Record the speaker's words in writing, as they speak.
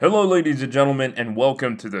Hello, ladies and gentlemen, and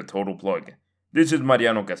welcome to the Total Plug. This is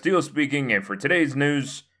Mariano Castillo speaking, and for today's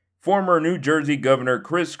news, former New Jersey Governor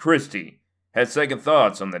Christie has second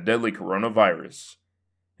thoughts on the deadly coronavirus.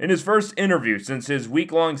 In his first interview since his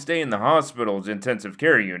week-long stay in the hospital's intensive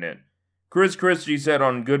care unit, Christie said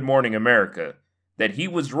on Good Morning America that he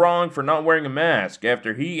was wrong for not wearing a mask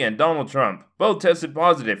after he and Donald Trump both tested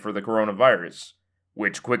positive for the coronavirus.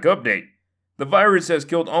 Which, quick update, the virus has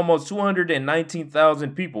killed almost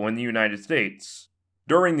 219,000 people in the United States.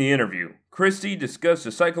 During the interview, Christie discussed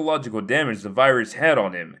the psychological damage the virus had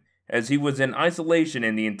on him, as he was in isolation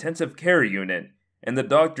in the intensive care unit, and the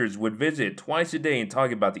doctors would visit twice a day and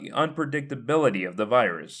talk about the unpredictability of the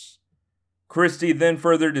virus. Christie then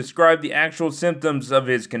further described the actual symptoms of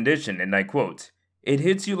his condition, and I quote, "It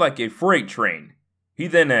hits you like a freight train." He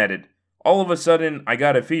then added, "All of a sudden, I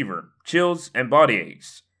got a fever, chills, and body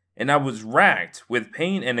aches, and I was racked with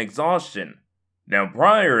pain and exhaustion." Now,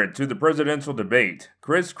 prior to the presidential debate,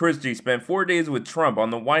 Christie spent 4 days with Trump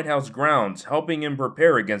on the White House grounds, helping him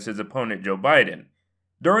prepare against his opponent Joe Biden.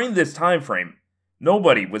 During this time frame,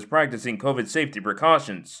 nobody was practicing COVID safety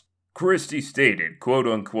precautions. Christie stated, quote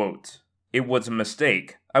unquote, "It was a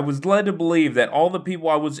mistake. I was led to believe that all the people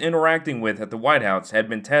I was interacting with at the White House had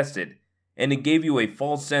been tested, and it gave you a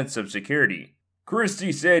false sense of security."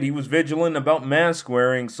 Christie said he was vigilant about mask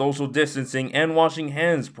wearing, social distancing, and washing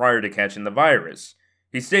hands prior to catching the virus.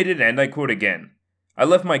 He stated, and I quote again, "I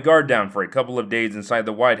left my guard down for a couple of days inside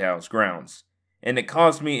the White House grounds, and it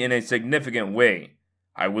cost me in a significant way.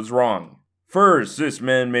 I was wrong." First, this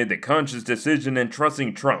man made the conscious decision in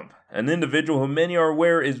trusting Trump, an individual who many are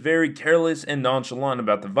aware is very careless and nonchalant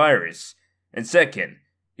about the virus. And second,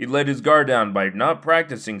 he let his guard down by not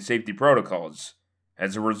practicing safety protocols.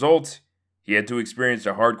 As a result, he had to experience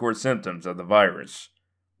the hardcore symptoms of the virus.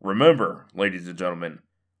 Remember, ladies and gentlemen,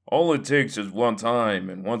 all it takes is one time,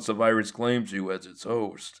 and once the virus claims you as its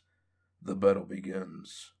host, the battle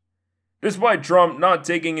begins. Despite Trump not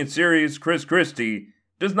taking it serious, Christie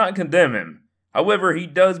does not condemn him. However, he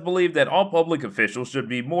does believe that all public officials should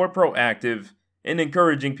be more proactive in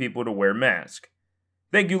encouraging people to wear masks.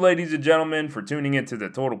 Thank you, ladies and gentlemen, for tuning into the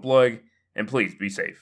Total Plug, and please be safe.